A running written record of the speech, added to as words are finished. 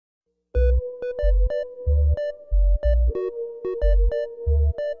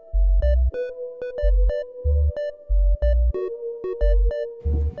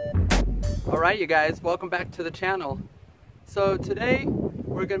Alright you guys, welcome back to the channel. So today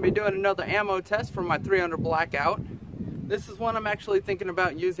we're going to be doing another ammo test for my 300 Blackout. This is one I'm actually thinking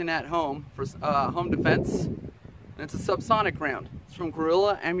about using at home for home defense. And it's a subsonic round. It's from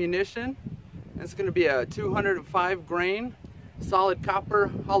Gorilla Ammunition. And it's going to be a 205 grain solid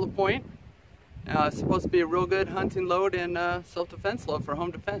copper hollow point. It's supposed to be a real good hunting load and self-defense load for home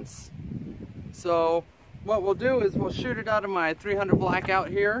defense. So what we'll do is we'll shoot it out of my 300 Blackout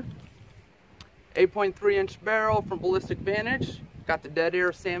here. 8.3 inch barrel from Ballistic Vantage. Got the dead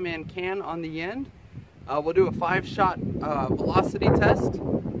air Sandman can on the end. We'll do a 5-shot velocity test,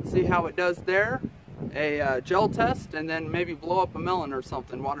 see how it does there. A gel test, and then maybe blow up a melon or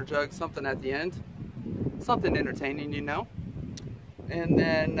something, water jug, something at the end. Something entertaining, you know. And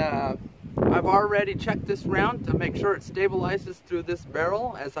then I've already checked this round to make sure it stabilizes through this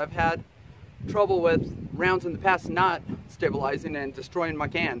barrel, as I've had trouble with rounds in the past not stabilizing and destroying my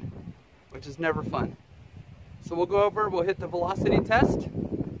can, which is never fun. So we'll go over, we'll hit the velocity test,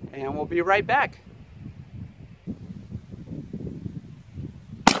 and we'll be right back.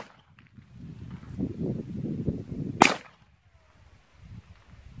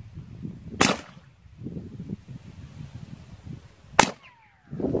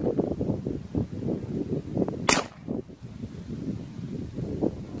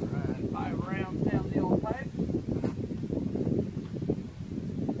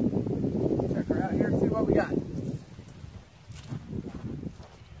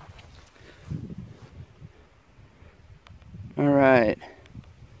 Alright.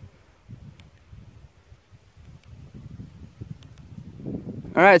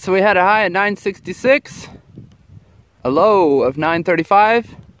 Alright, so we had a high at 966, a low of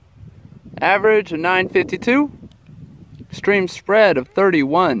 935, average of 952, extreme spread of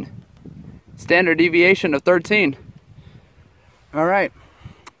 31, standard deviation of 13. Alright,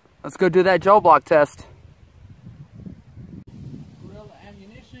 let's go do that gel block test. Gorilla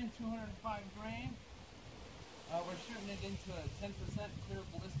Ammunition, 205 grain. We're shooting it into a 10% clear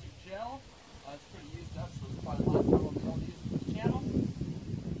ballistic gel. It's pretty used up, so it's probably the last time we'll be able to use it for the channel.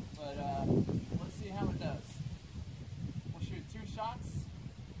 But let's see how it does. We'll shoot 2 shots,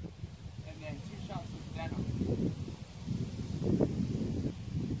 and then 2 shots with venom.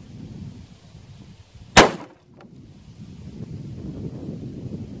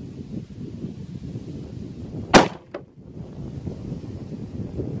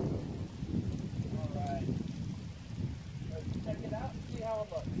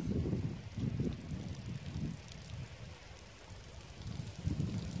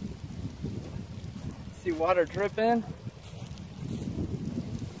 See water dripping.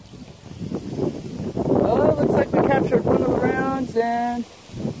 Oh, it looks like we captured one of the rounds, and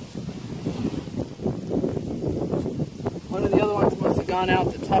one of the other ones must have gone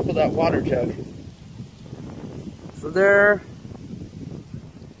out the top of that water jug. So there,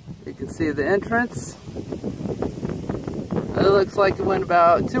 you can see the entrance. It looks like it went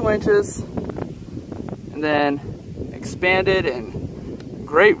about 2 inches and then expanded, and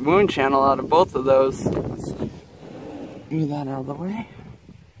great wound channel out of both of those. Let's move that out of the way.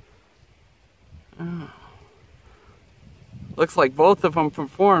 Oh. Looks like both of them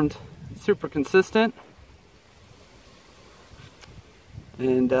performed super consistent.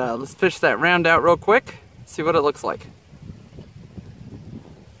 And let's fish that round out real quick, see what it looks like.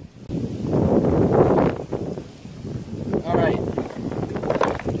 Alright.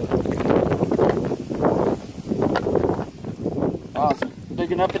 Awesome.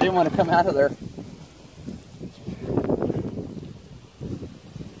 Big enough it didn't want to come out of there.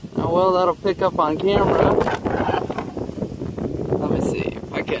 Oh well, that'll pick up on camera. Let me see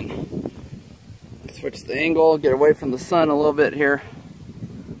if I can switch the angle, get away from the sun a little bit here.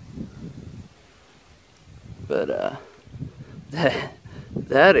 But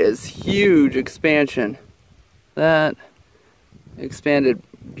that is huge expansion. That expanded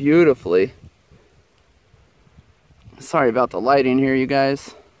beautifully. Sorry about the lighting here, you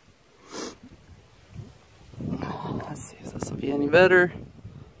guys. Let's see if this will be any better.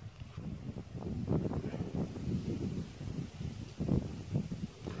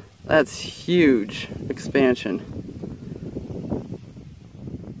 That's huge expansion.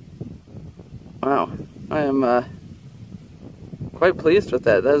 Wow, I am quite pleased with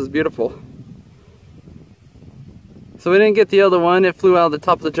that. That is beautiful. So we didn't get the other one, it flew out of the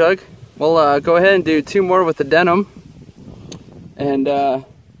top of the jug. We'll go ahead and do 2 more with the denim and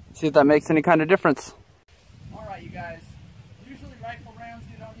see if that makes any kind of difference. Alright you guys, usually rifle rounds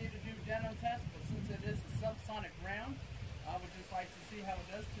you don't need to do denim test, but since it is a subsonic round, I would just like to see how it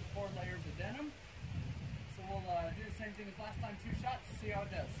does to 4 layers of denim. So we'll do the same thing as last time, 2 shots, see how it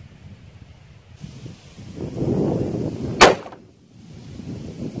does.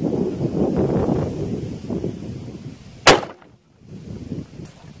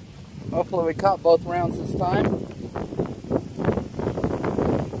 Hopefully we caught both rounds this time.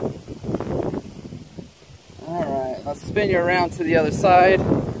 Alright, let's spin you around to the other side.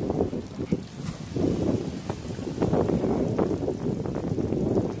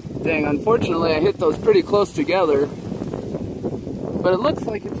 Dang, unfortunately I hit those pretty close together. But it looks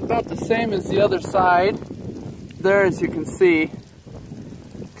like it's about the same as the other side. There, as you can see,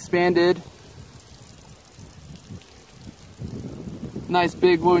 expanded. Nice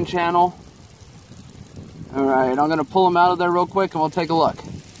big wound channel. Alright, I'm going to pull them out of there real quick and we'll take a look.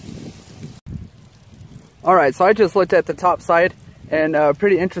 Alright, so I just looked at the top side and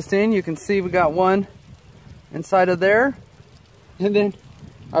pretty interesting. You can see we got one inside of there. And then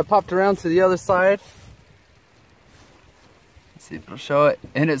I popped around to the other side. Let's see if it'll show it.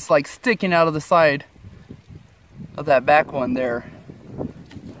 And it's like sticking out of the side of that back one there.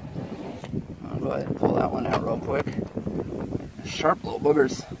 I'll go ahead and pull that one out real quick. Sharp little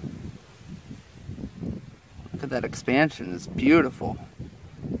boogers. Look at that expansion, it's beautiful.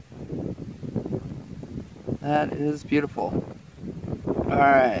 That is beautiful.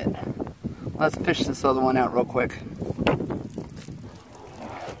 Alright, let's fish this other one out real quick.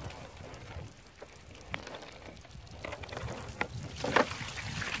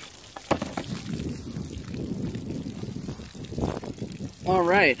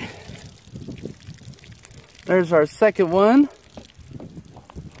 Alright, there's our second one.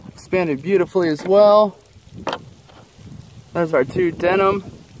 Expanded beautifully as well. There's our two denim.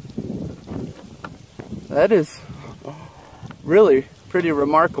 That is really pretty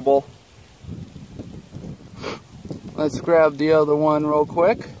remarkable. Let's grab the other one real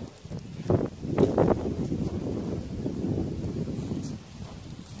quick.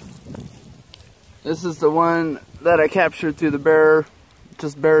 This is the one that I captured through the bear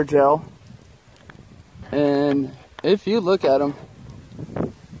gel. And if you look at them,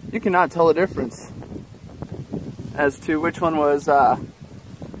 you cannot tell a difference as to which one was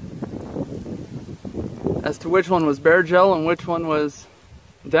bear gel and which one was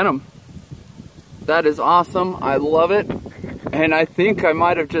denim. That is awesome. I love it. And I think I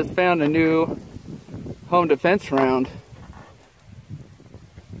might have just found a new home defense round.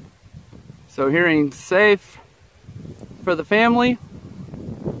 So hearing safe for the family.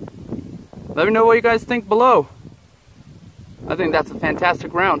 Let me know what you guys think below. I think that's a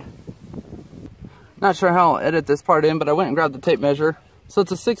fantastic round. Not sure how I'll edit this part in, but I went and grabbed the tape measure. So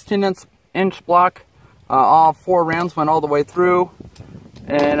it's a 16-inch block. All 4 rounds went all the way through.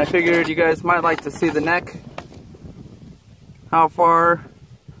 And I figured you guys might like to see the neck. How far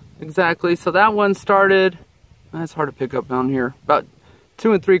exactly. So that one started, that's hard to pick up down here, about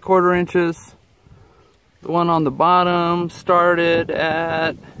 2 3/4 inches. The one on the bottom started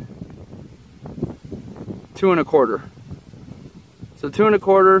at 2 1/4. So 2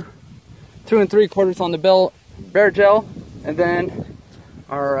 1/4, 2 3/4 on the bear gel, and then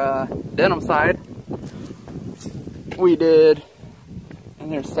our denim side we did,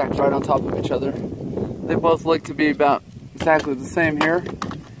 and they're stacked right on top of each other. They both look to be about exactly the same here.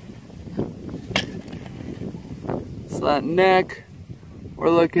 So that neck we're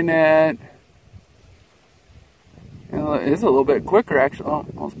looking at, it's a little bit quicker actually. Oh,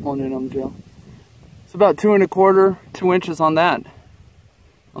 I was pulling it on the gel. It's about 2 1/4, 2 inches on that,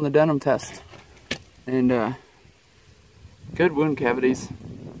 on the denim test. And good wound cavities.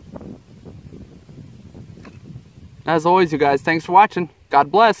 As always, you guys, thanks for watching.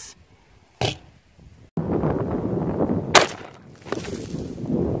 God bless.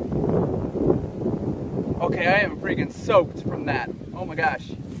 Okay, I am freaking soaked from that. Oh my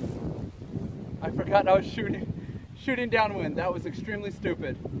gosh. I forgot I was shooting downwind. That was extremely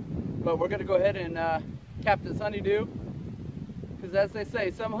stupid. But we're gonna go ahead and cap this honeydew. Because as they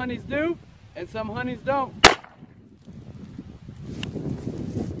say, some honeys do and some honeys don't.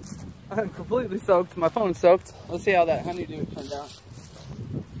 I'm completely soaked. My phone's soaked. Let's see how that honeydew turned out.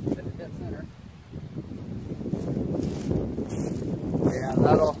 Hit it dead center. Yeah,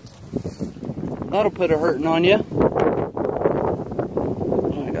 that'll put a hurting on you.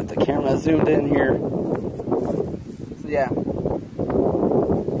 Oh, I got the camera zoomed in here. So yeah,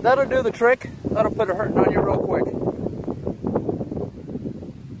 that'll do the trick. That'll put a hurting on you real quick.